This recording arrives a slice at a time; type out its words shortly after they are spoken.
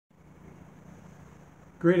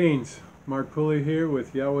Greetings, Mark Pulley here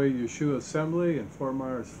with YHWH'S Assembly in Fort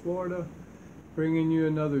Myers, Florida, bringing you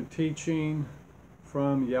another teaching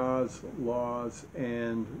from Yah's laws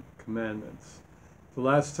and commandments. The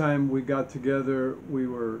last time we got together, we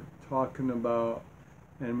were talking about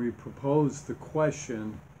and we proposed the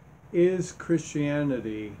question, is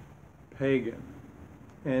Christianity pagan?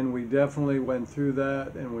 And we definitely went through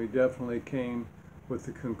that, and we definitely came with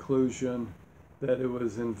the conclusion that it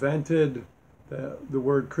was invented. The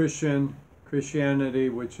word Christianity,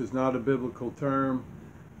 which is not a biblical term,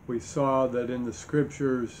 we saw that in the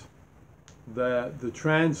scriptures that the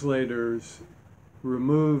translators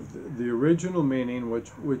removed the original meaning,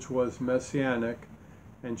 which was messianic,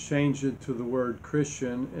 and changed it to the word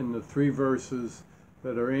Christian in the three verses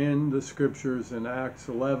that are in the scriptures in Acts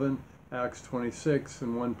 11, Acts 26,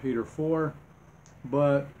 and 1 Peter 4.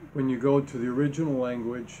 But when you go to the original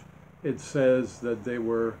language, it says that they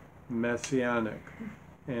were messianic.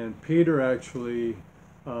 And Peter actually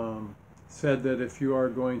said that if you are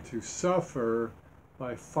going to suffer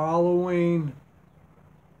by following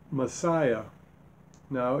Messiah,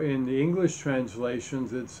 now in the English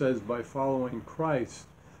translations it says by following Christ.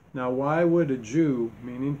 Now why would a Jew,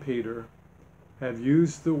 meaning Peter, have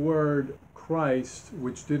used the word Christ,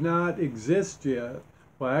 which did not exist yet?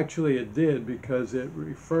 Well, actually it did, because it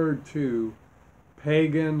referred to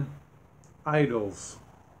pagan idols,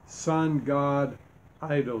 sun god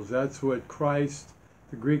idols. That's what Christ,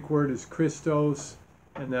 the Greek word is Christos,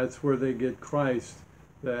 and that's where they get Christ.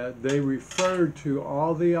 That they referred to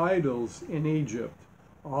all the idols in Egypt,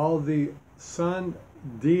 all the sun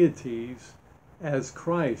deities, as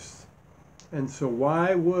Christ. And so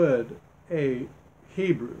why would a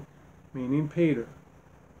Hebrew, meaning Peter,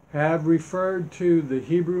 have referred to the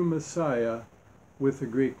Hebrew Messiah with a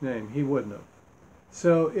Greek name? He wouldn't have.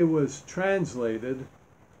 So it was translated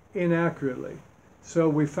inaccurately. So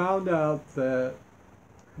we found out that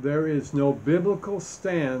there is no biblical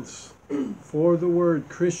stance for the word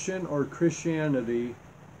Christian or Christianity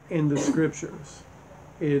in the scriptures.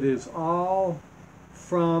 It is all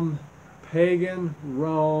from pagan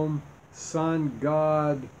Rome, sun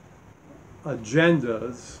god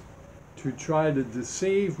agendas to try to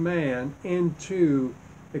deceive man into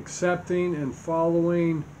accepting and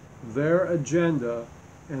following their agenda,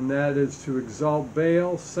 and that is to exalt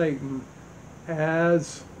Baal, Satan,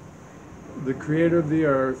 as the creator of the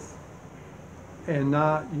earth and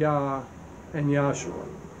not Yah and Yahshua.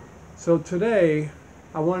 So today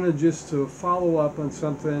I wanted just to follow up on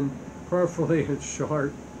something. Prayerfully it's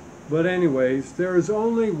short, but anyways, there is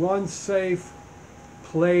only one safe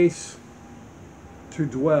place to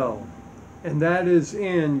dwell, and that is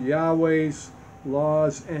in Yahweh's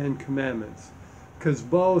laws and commandments, because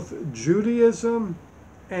both Judaism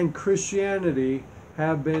and Christianity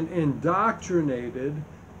have been indoctrinated,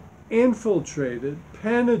 infiltrated,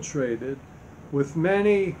 penetrated with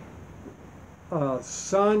many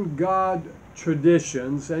sun god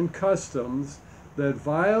traditions and customs that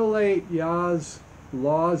violate Yah's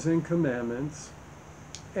laws and commandments.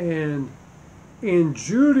 And in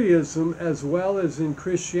Judaism as well as in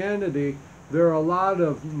Christianity, there are a lot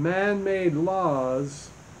of man-made laws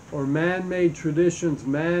or man-made traditions,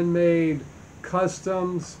 man-made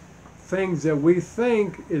customs, things that we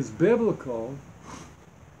think is biblical,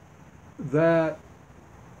 that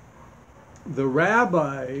the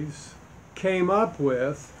rabbis came up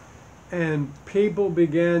with, and people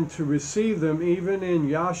began to receive them even in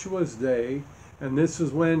Yahshua's day. And this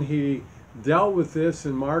is when he dealt with this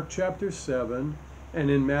in Mark chapter 7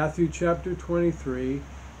 and in Matthew chapter 23,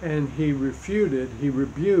 and he refuted, he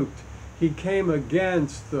rebuked, he came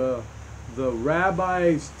against the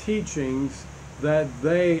rabbis' teachings that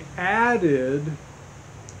they added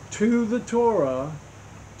to the Torah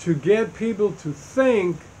to get people to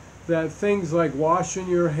think that things like washing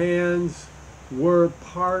your hands were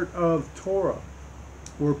part of Torah,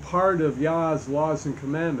 were part of Yah's laws and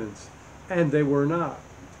commandments, and they were not.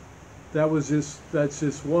 That's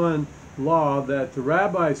just one law that the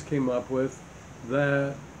rabbis came up with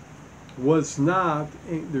that was not,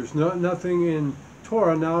 there's nothing in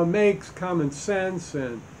Torah. Now it makes common sense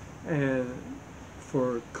and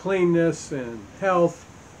for cleanness and health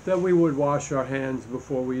that we would wash our hands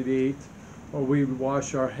before we'd eat, or we would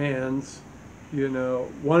wash our hands. You know,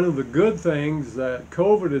 one of the good things that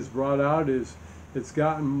COVID has brought out is it's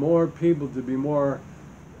gotten more people to be more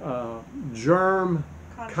germ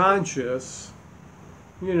conscious,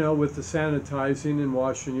 you know, with the sanitizing and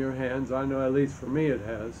washing your hands. I know at least for me it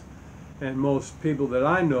has, and most people that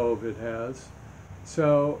I know of it has.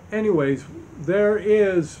 So anyways, there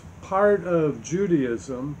is part of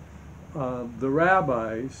Judaism, the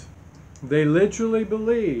rabbis, They literally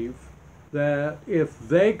believe that if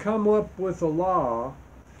they come up with a law,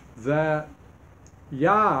 that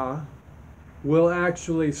Yah will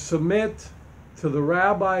actually submit to the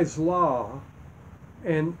rabbi's law.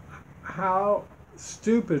 And how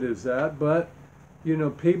stupid is that? But, you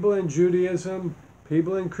know, people in Judaism,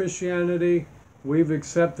 people in Christianity, we've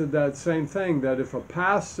accepted that same thing, that if a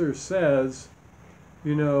pastor says,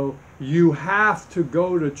 you know, you have to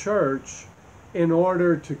go to church in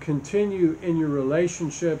order to continue in your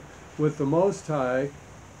relationship with the Most High,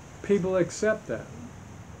 people accept that.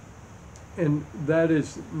 And that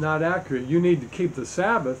is not accurate. You need to keep the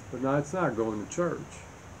Sabbath, but no, it's not going to church.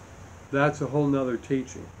 That's a whole nother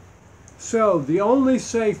teaching. So the only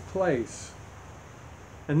safe place,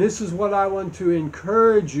 and this is what I want to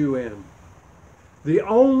encourage you in, the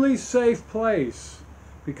only safe place,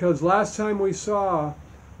 because last time we saw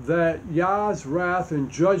that Yah's wrath and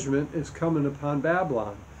judgment is coming upon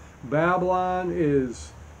Babylon. Babylon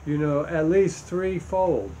is, you know, at least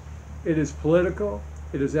threefold. It is political,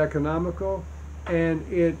 it is economical, and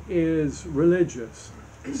it is religious.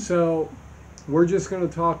 So we're just going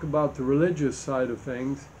to talk about the religious side of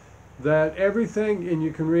things, that everything, and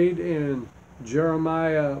you can read in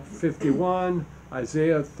Jeremiah 51,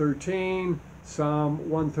 Isaiah 13, Psalm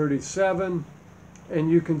 137, and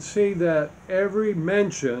you can see that every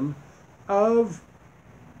mention of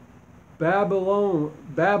Babylon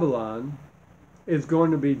is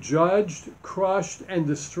going to be judged, crushed, and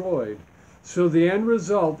destroyed. So the end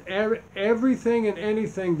result, everything and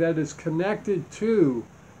anything that is connected to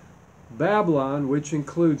Babylon, which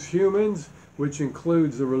includes humans, which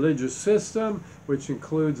includes the religious system, which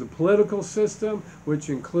includes a political system, which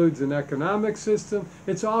includes an economic system,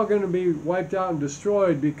 it's all going to be wiped out and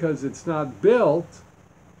destroyed because it's not built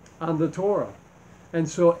on the Torah. And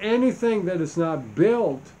so anything that is not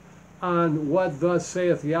built on what thus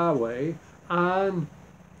saith Yahweh, on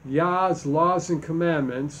Yah's laws and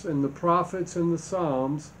commandments and the prophets and the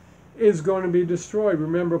Psalms, is going to be destroyed.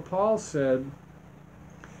 Remember, Paul said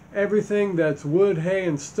everything that's wood, hay,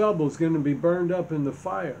 and stubble is going to be burned up in the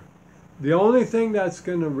fire. The only thing that's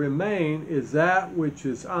going to remain is that which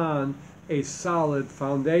is on a solid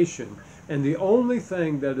foundation. And the only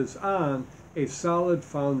thing that is on a solid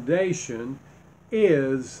foundation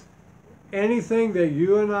is anything that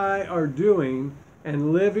you and I are doing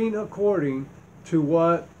and living according to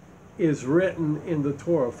what is written in the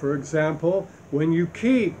Torah. For example, when you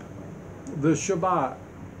keep the Shabbat,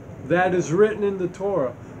 that is written in the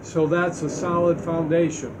Torah. So that's a solid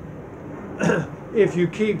foundation. If you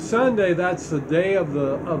keep Sunday, that's the day of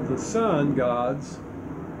the sun gods,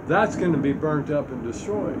 that's going to be burnt up and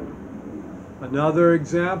destroyed. Another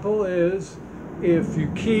example is if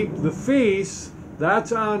you keep the feasts,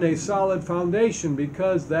 that's on a solid foundation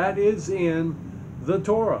because that is in the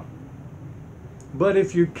Torah. But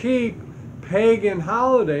if you keep pagan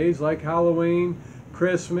holidays like Halloween,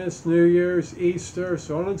 Christmas, New Year's, Easter,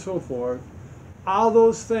 so on and so forth, all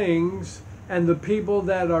those things, and the people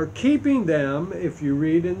that are keeping them, if you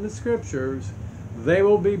read in the scriptures, they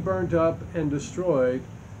will be burnt up and destroyed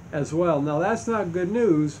as well. Now that's not good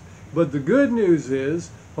news, but the good news is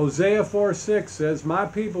Hosea 4:6 says, my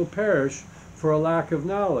people perish for a lack of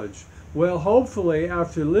knowledge. Well, hopefully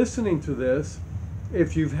after listening to this,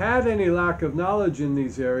 if you've had any lack of knowledge in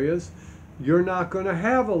these areas, you're not going to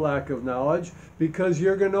have a lack of knowledge because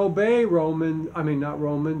you're going to obey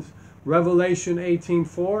Revelation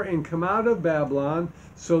 18:4 and come out of Babylon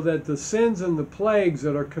so that the sins and the plagues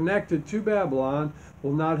that are connected to Babylon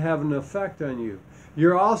will not have an effect on you.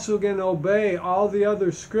 You're also going to obey all the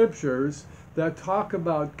other scriptures that talk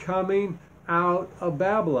about coming out of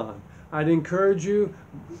Babylon. I'd encourage you,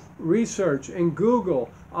 research and Google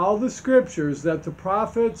all the scriptures that the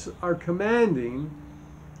prophets are commanding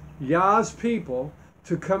Yah's people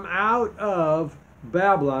to come out of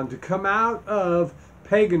Babylon, to come out of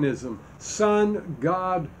paganism, sun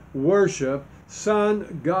god worship,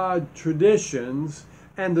 sun god traditions,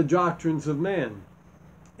 and the doctrines of men.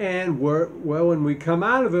 And when we come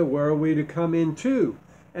out of it, where are we to come into?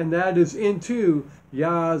 And that is into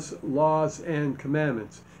Yah's laws and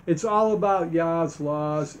commandments. It's all about Yah's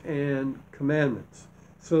laws and commandments.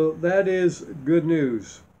 So that is good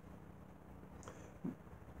news.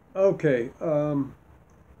 Okay, I'm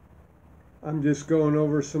just going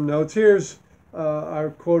over some notes. Here's,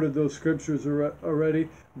 I've quoted those scriptures already.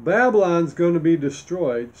 Babylon's going to be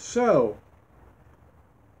destroyed, so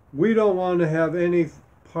we don't want to have any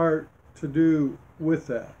part to do with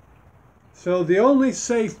that. So the only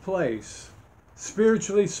safe place,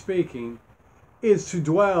 spiritually speaking, is to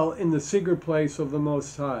dwell in the secret place of the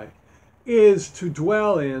Most High, is to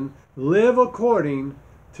dwell in, live according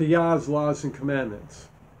to Yah's laws and commandments,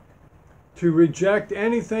 to reject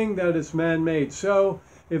anything that is man-made. So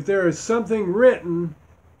if there is something written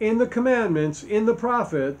in the commandments, in the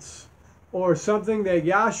prophets, or something that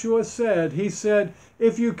Yahshua said, he said,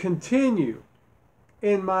 if you continue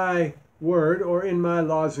in my word or in my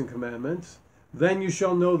laws and commandments, then you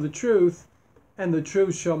shall know the truth, and the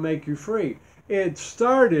truth shall make you free. It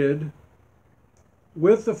started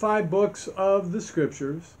with the 5 books of the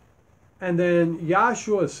scriptures, and then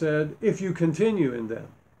Yahshua said, if you continue in them.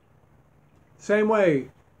 Same way,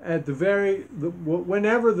 at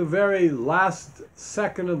whenever the very last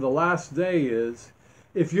second of the last day is,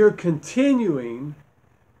 if you're continuing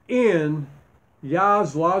in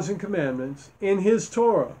Yah's laws and commandments, in his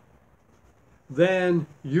Torah, then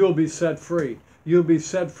you'll be set free. You'll be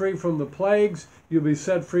set free from the plagues. You'll be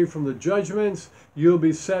set free from the judgments. You'll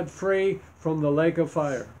be set free from the lake of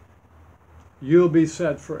fire. You'll be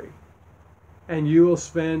set free. And you will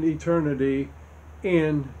spend eternity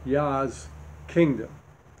in Yah's kingdom.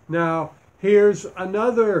 Now, here's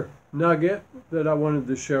another nugget that I wanted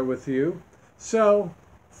to share with you. So,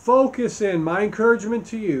 focus in. My encouragement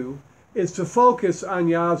to you is to focus on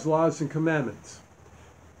Yah's laws and commandments.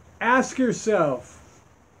 Ask yourself,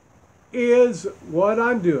 is what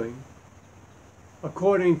I'm doing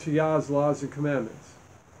according to Yah's laws and commandments?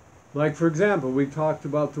 Like, for example, we talked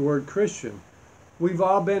about the word Christian. We've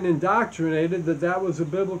all been indoctrinated that that was a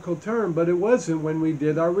biblical term, but it wasn't when we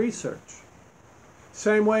did our research.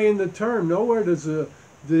 Same way in the term, nowhere does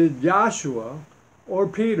did Yahshua or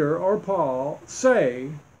Peter or Paul say,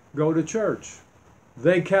 go to church.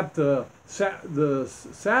 They kept the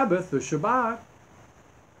Sabbath, the Shabbat.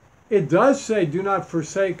 It does say, do not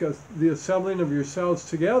forsake the assembling of yourselves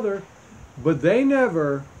together, but they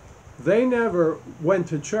never went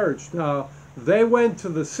to church. Now, they went to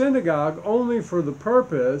the synagogue only for the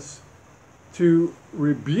purpose to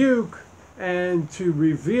rebuke and to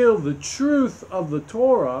reveal the truth of the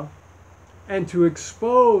Torah and to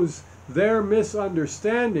expose their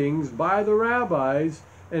misunderstandings by the rabbis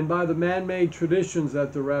and by the man-made traditions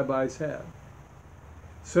that the rabbis had.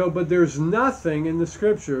 So, but there's nothing in the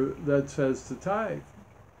scripture that says to tithe.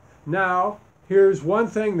 Now, here's one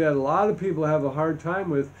thing that a lot of people have a hard time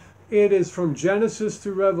with. It is from Genesis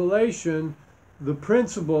to Revelation, the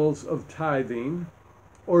principles of tithing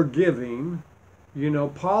or giving. You know,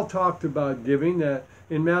 Paul talked about giving, that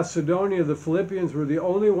in Macedonia the Philippians were the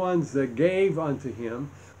only ones that gave unto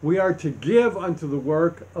him. We are to give unto the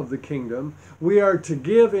work of the kingdom. We are to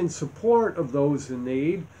give in support of those in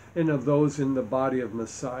need and of those in the body of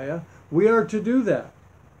Messiah. We are to do that.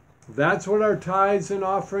 That's what our tithes and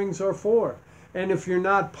offerings are for. And if you're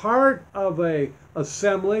not part of an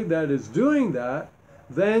assembly that is doing that,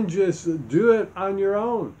 then just do it on your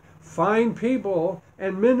own. Find people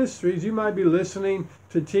and ministries. You might be listening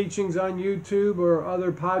to teachings on YouTube or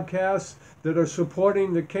other podcasts that are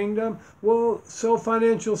supporting the kingdom. Well, sow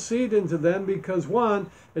financial seed into them, because one,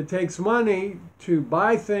 it takes money to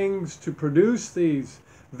buy things to produce these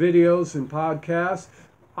videos and podcasts.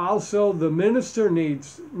 Also, the minister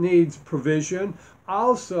needs provision.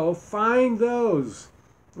 Also, find those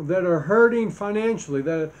that are hurting financially,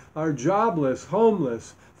 that are jobless,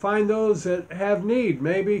 homeless. Find those that have need.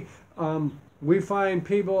 Maybe we find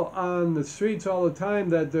people on the streets all the time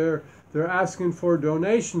that they're asking for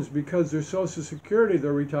donations because their Social Security,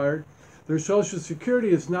 they're retired, their Social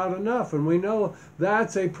Security is not enough, and we know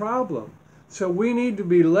that's a problem. So we need to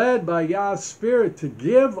be led by Yah's Spirit to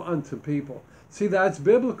give unto people. See, that's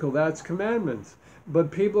biblical, that's commandments.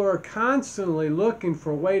 But people are constantly looking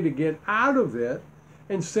for a way to get out of it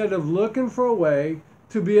instead of looking for a way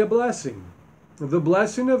to be a blessing. The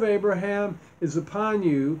blessing of Abraham is upon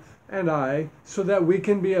you and I, so that we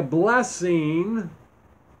can be a blessing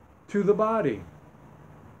to the body.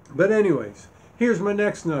 But anyways, here's my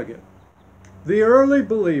next nugget. The early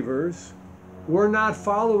believers were not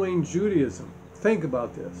following Judaism. Think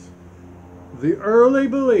about this. The early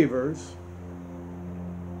believers,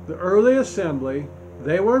 the early assembly,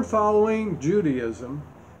 they weren't following Judaism,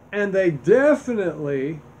 and they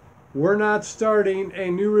definitely were not starting a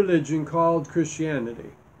new religion called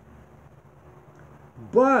Christianity.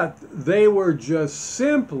 But they were just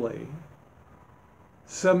simply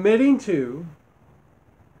submitting to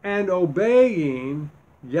and obeying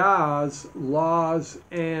Yah's laws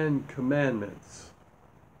and commandments.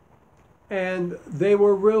 And they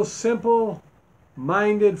were real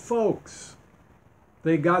simple-minded folks.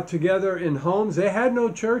 They got together in homes. They had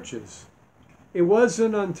no churches. It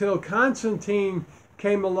wasn't until Constantine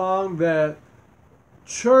came along that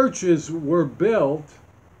churches were built,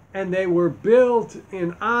 and they were built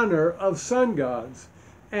in honor of sun gods.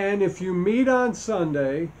 And if you meet on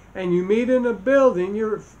Sunday and you meet in a building,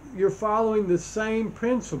 you're following the same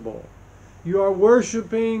principle. You are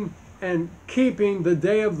worshiping and keeping the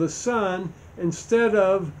day of the sun instead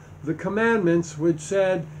of the commandments which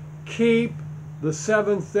said, keep the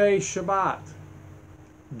seventh day Shabbat.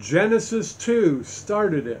 Genesis 2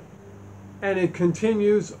 started it, and it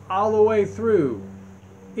continues all the way through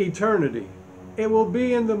eternity. It will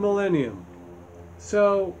be in the millennium.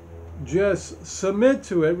 So just submit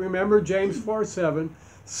to it. Remember James 4:7.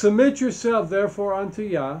 Submit yourself therefore unto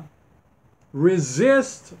Yah.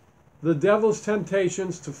 Resist the devil's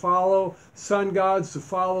temptations to follow sun gods, to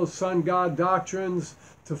follow sun god doctrines,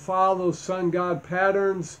 to follow sun god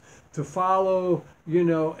patterns, to follow,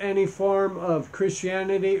 any form of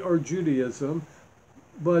Christianity or Judaism.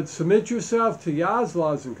 But submit yourself to Yah's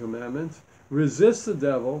laws and commandments. Resist the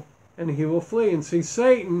devil, and he will flee. And see,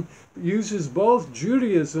 Satan uses both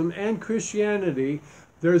Judaism and Christianity.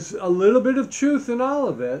 There's a little bit of truth in all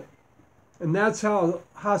of it. And that's how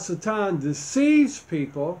Satan deceives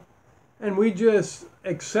people. And we just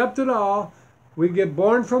accept it all. We get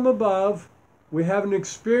born from above. We have an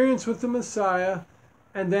experience with the Messiah.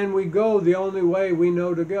 And then we go the only way we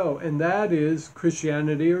know to go. And that is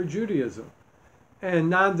Christianity or Judaism. And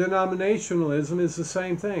non-denominationalism is the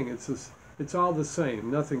same thing. It's all the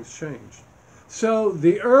same. Nothing's changed. So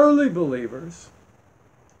the early believers,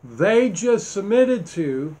 they just submitted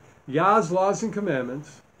to Yah's laws and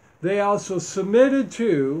commandments. They also submitted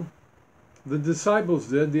to, the disciples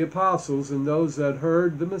did, the apostles, and those that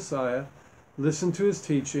heard the Messiah, listened to his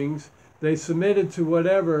teachings. They submitted to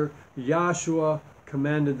whatever Yahshua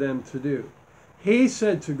commanded them to do. He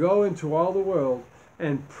said to go into all the world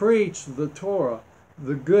and preach the Torah,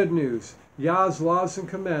 the good news, Yah's laws and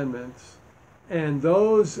commandments, and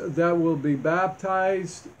those that will be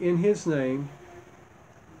baptized in his name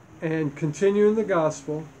and continue in the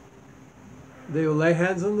gospel, they will lay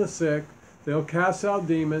hands on the sick, they'll cast out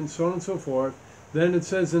demons, so on and so forth. Then it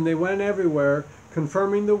says, and they went everywhere,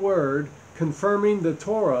 confirming the word, confirming the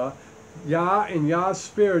Torah. Yah and Yah's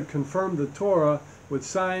Spirit confirmed the Torah with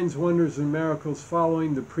signs, wonders, and miracles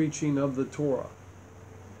following the preaching of the Torah.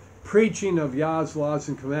 Preaching of Yah's laws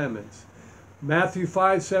and commandments. Matthew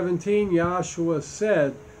 5:17, Yahshua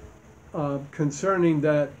said concerning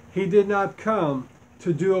that he did not come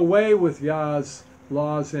to do away with Yah's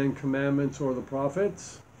laws and commandments or the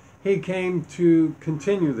prophets. He came to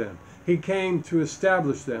continue them. He came to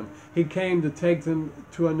establish them. He came to take them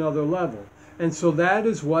to another level. And so that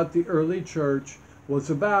is what the early church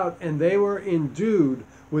was about, and they were endued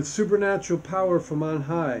with supernatural power from on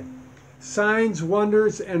high. Signs,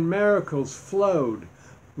 wonders, and miracles flowed.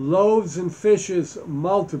 Loaves and fishes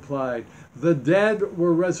multiplied. The dead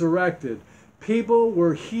were resurrected. People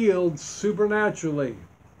were healed supernaturally.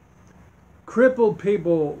 Crippled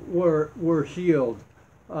people were healed.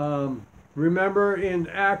 Remember in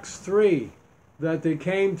Acts 3 that they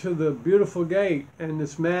came to the beautiful gate and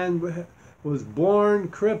this man was born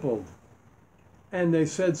crippled. And they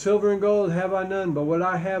said, silver and gold have I none, but what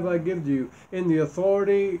I have I give to you. In the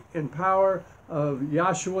authority and power of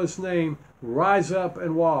Yahshua's name, rise up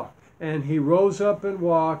and walk. And he rose up and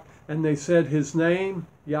walked, and they said his name,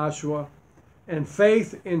 Yahshua, and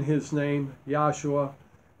faith in his name, Yahshua,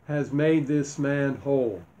 has made this man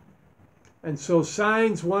whole. And so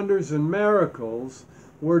signs, wonders, and miracles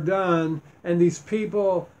were done, and these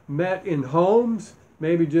people met in homes,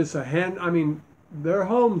 maybe just their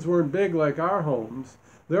homes weren't big like our homes.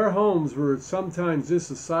 Their homes were sometimes just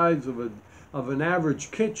the size of an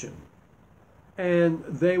average kitchen. And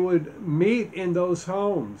they would meet in those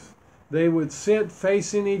homes. They would sit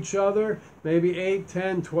facing each other, maybe 8,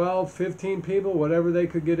 10, 12, 15 people, whatever they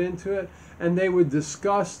could get into it. And they would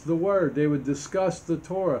discuss the Word. They would discuss the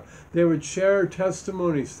Torah. They would share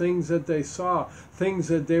testimonies, things that they saw, things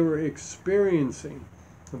that they were experiencing.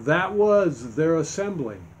 That was their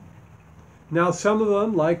assembly. Now some of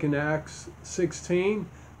them, like in Acts 16,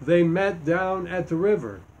 they met down at the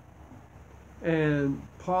river. And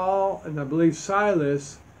Paul and I believe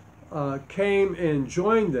Silas came and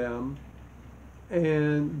joined them,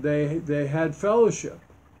 and they had fellowship.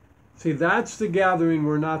 See, that's the gathering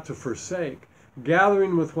we're not to forsake.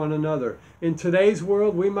 Gathering with one another. In today's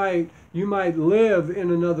world, you might live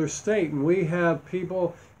in another state, and we have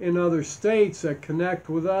people in other states that connect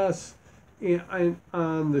with us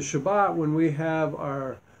on the Shabbat when we have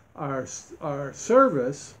our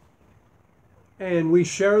service, and we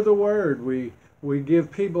share the word. We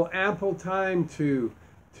give people ample time to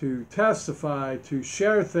testify, to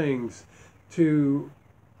share things, to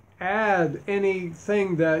add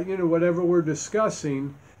anything that, whatever we're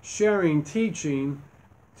discussing, sharing, teaching,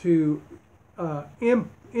 to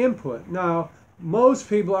input. Now, most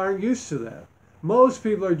people aren't used to that. Most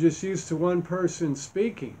people are just used to one person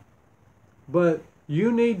speaking. But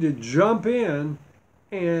you need to jump in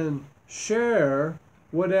and share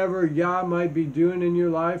whatever Yah might be doing in your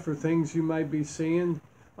life or things you might be seeing,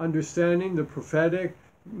 understanding the prophetic.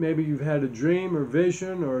 Maybe you've had a dream or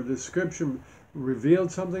vision or the scripture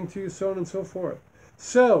revealed something to you, so on and so forth.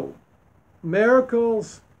 So,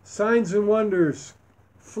 miracles, signs and wonders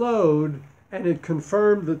flowed, and it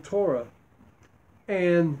confirmed the Torah.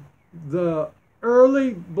 And the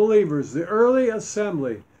early believers, the early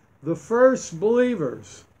assembly, the first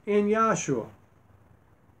believers in Yahshua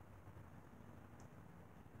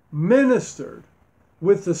ministered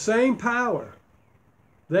with the same power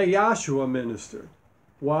that Yahshua ministered.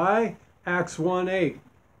 Why? Acts 1:8.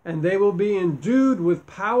 And they will be endued with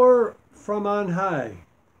power from on high.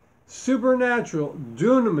 Supernatural,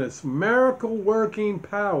 dunamis, miracle-working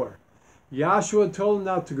power. Yahshua told them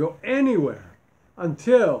not to go anywhere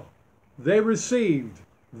until they received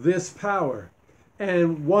this power.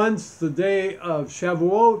 And once the day of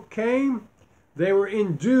Shavuot came, they were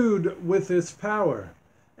endued with this power.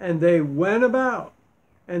 And they went about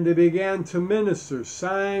and they began to minister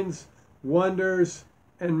signs, wonders,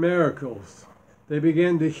 and miracles. They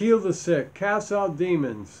began to heal the sick, cast out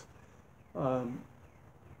demons,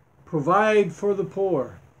 provide for the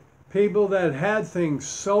poor. People that had things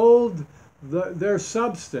sold their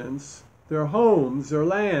substance, their homes, their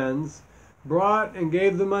lands, brought and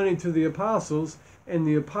gave the money to the apostles, and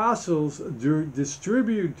the apostles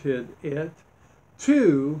distributed it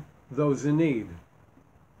to those in need.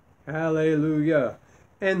 Hallelujah.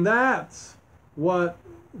 And that's what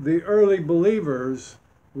the early believers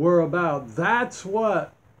were about. That's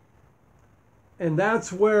what, and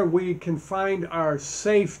that's where we can find our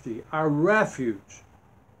safety, our refuge.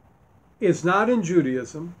 It's not in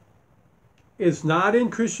Judaism. It's not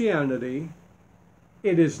in Christianity.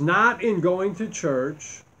 It is not in going to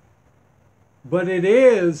church. But it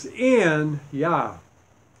is in Yah.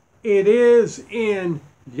 It is in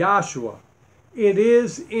Yahshua. It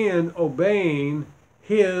is in obeying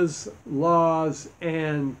His laws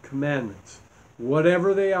and commandments,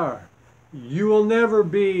 whatever they are. You will never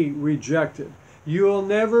be rejected. You will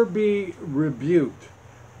never be rebuked.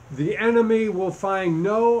 The enemy will find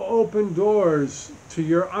no open doors to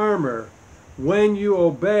your armor when you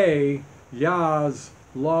obey Yah's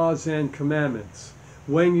laws and commandments.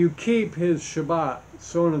 When you keep His Shabbat,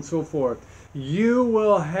 so on and so forth, you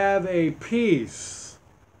will have a peace.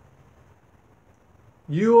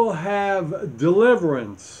 You will have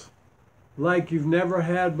deliverance like you've never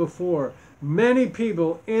had before. Many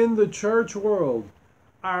people in the church world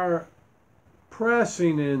are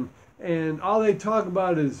pressing and all they talk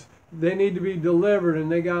about is they need to be delivered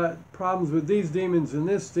and they got problems with these demons and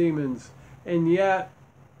this demons, and yet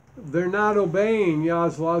they're not obeying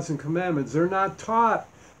Yah's laws and commandments. They're not taught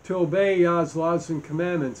to obey Yah's laws and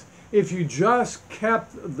commandments. If you just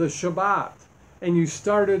kept the Shabbat and you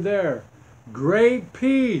started there, great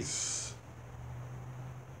peace.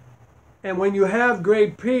 And when you have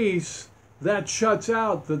great peace, that shuts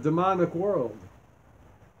out the demonic world.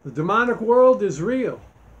 The demonic world is real.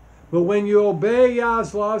 But when you obey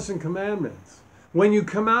Yah's laws and commandments, when you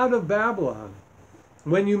come out of Babylon,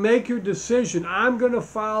 when you make your decision, I'm going to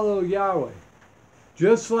follow Yahweh,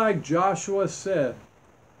 just like Joshua said,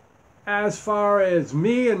 as far as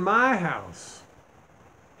me and my house.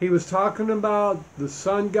 He was talking about the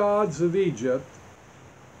sun gods of Egypt,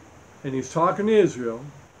 and he's talking to Israel,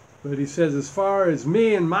 but he says, as far as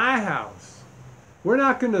me and my house, we're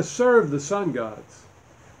not going to serve the sun gods.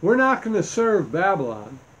 We're not going to serve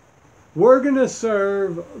Babylon. We're going to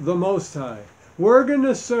serve the Most High. We're going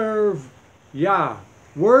to serve Yah.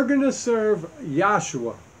 We're going to serve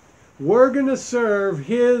Yahshua. We're going to serve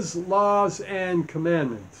His laws and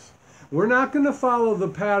commandments. We're not going to follow the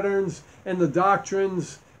patterns and the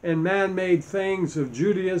doctrines and man-made things of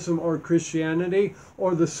Judaism or Christianity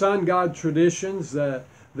or the sun god traditions that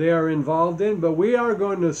they are involved in, but we are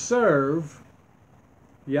going to serve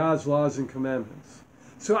Yah's laws and commandments.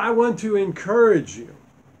 So I want to encourage you.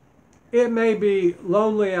 It may be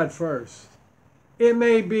lonely at first. It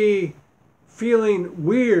may be feeling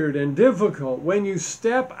weird and difficult when you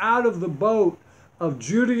step out of the boat of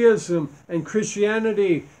Judaism and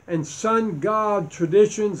Christianity and sun god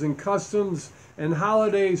traditions and customs and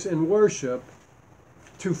holidays and worship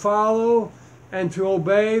to follow and to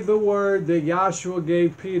obey the word that Yahshua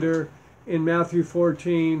gave Peter in Matthew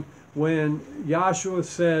 14 when Yahshua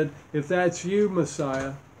said, if that's you,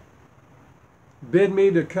 Messiah, bid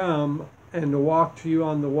me to come and to walk to you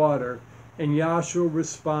on the water. And Yahshua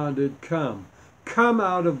responded, come. Come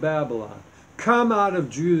out of Babylon. come out of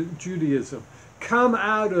Judaism, come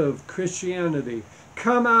out of Christianity,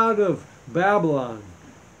 come out of Babylon,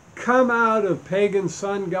 come out of pagan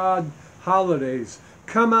sun god holidays,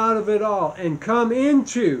 come out of it all and come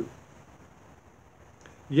into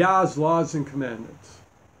Yah's laws and commandments.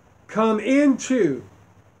 Come into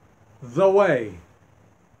the way.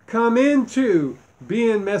 Come into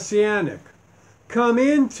being messianic. Come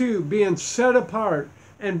into being set apart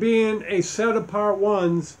and being a set apart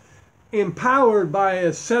ones, empowered by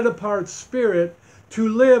a set apart spirit to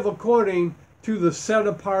live according to the set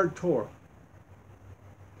apart Torah.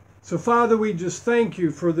 So Father, we just thank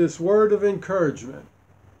you for this word of encouragement.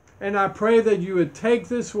 And I pray that you would take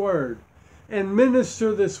this word and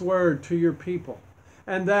minister this word to your people.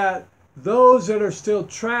 And that those that are still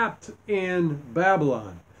trapped in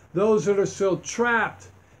Babylon, those that are still trapped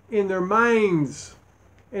in their minds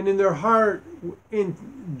and in their heart in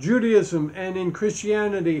Judaism and in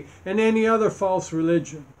Christianity and any other false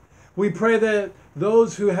religion, we pray that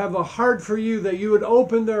those who have a heart for you, that you would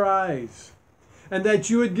open their eyes and that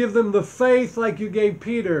you would give them the faith like you gave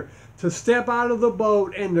Peter to step out of the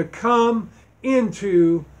boat and to come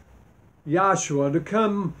into Yahshua, to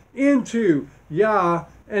come into Yah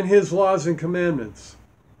and his laws and commandments.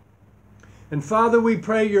 And Father, we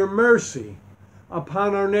pray your mercy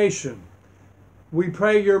upon our nation. We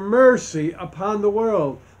pray your mercy upon the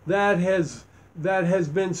world that has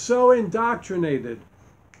been so indoctrinated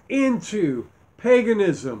into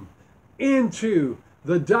paganism, into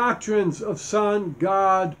the doctrines of sun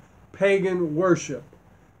god pagan worship,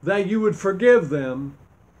 that you would forgive them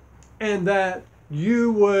and that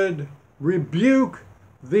you would rebuke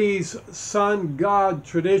these sun god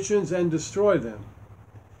traditions and destroy them,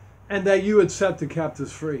 and that you would set the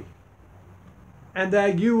captives free, and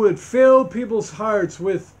that you would fill people's hearts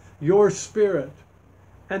with your spirit,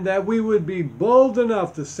 and that we would be bold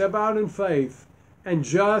enough to step out in faith and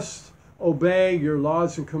just obey your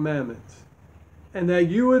laws and commandments, and that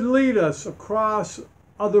you would lead us across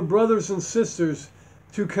other brothers and sisters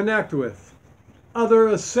to connect with, other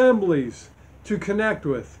assemblies to connect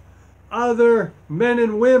with, other men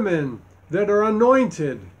and women that are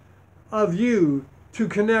anointed of you to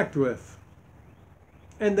connect with,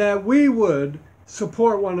 and that we would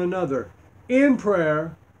support one another in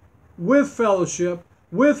prayer, with fellowship,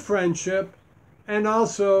 with friendship, and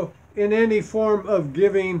also in any form of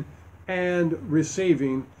giving and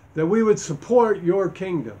receiving, that we would support your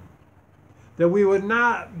kingdom, that we would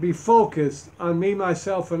not be focused on me,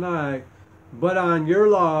 myself, and I, but on your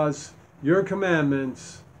laws, your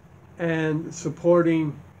commandments, and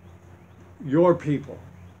supporting your people.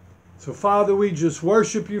 So Father, we just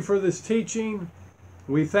worship you for this teaching.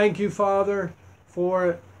 We thank you, Father, for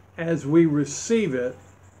it as we receive it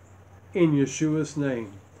in Yeshua's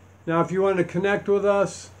name. Now, if you want to connect with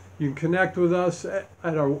us, you can connect with us at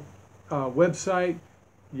our website,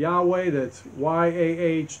 Yahweh, that's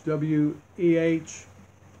YHWH'S,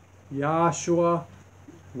 Yahshua,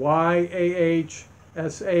 YHWH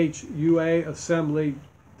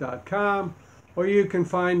assembly.com, or you can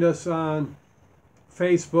find us on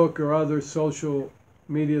Facebook or other social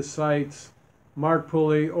media sites, Mark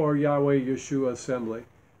Pulley or Yahweh Yeshua Assembly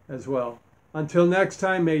as well. Until next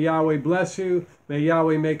time, may Yahweh bless you. May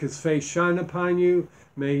Yahweh make his face shine upon you.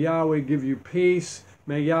 May Yahweh give you peace.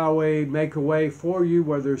 May Yahweh make a way for you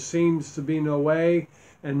where there seems to be no way.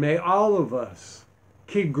 And may all of us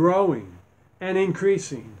keep growing and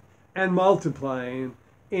increasing and multiplying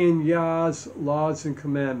in Yah's laws and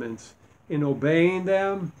commandments, in obeying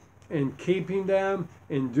them, in keeping them,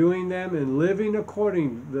 in doing them, and living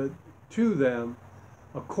according to them,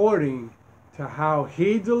 according to how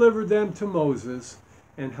he delivered them to Moses,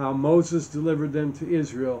 and how Moses delivered them to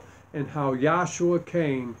Israel, and how Yahshua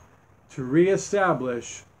came to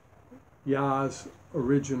reestablish Yah's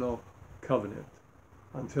original covenant.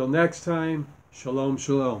 Until next time, shalom,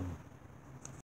 shalom.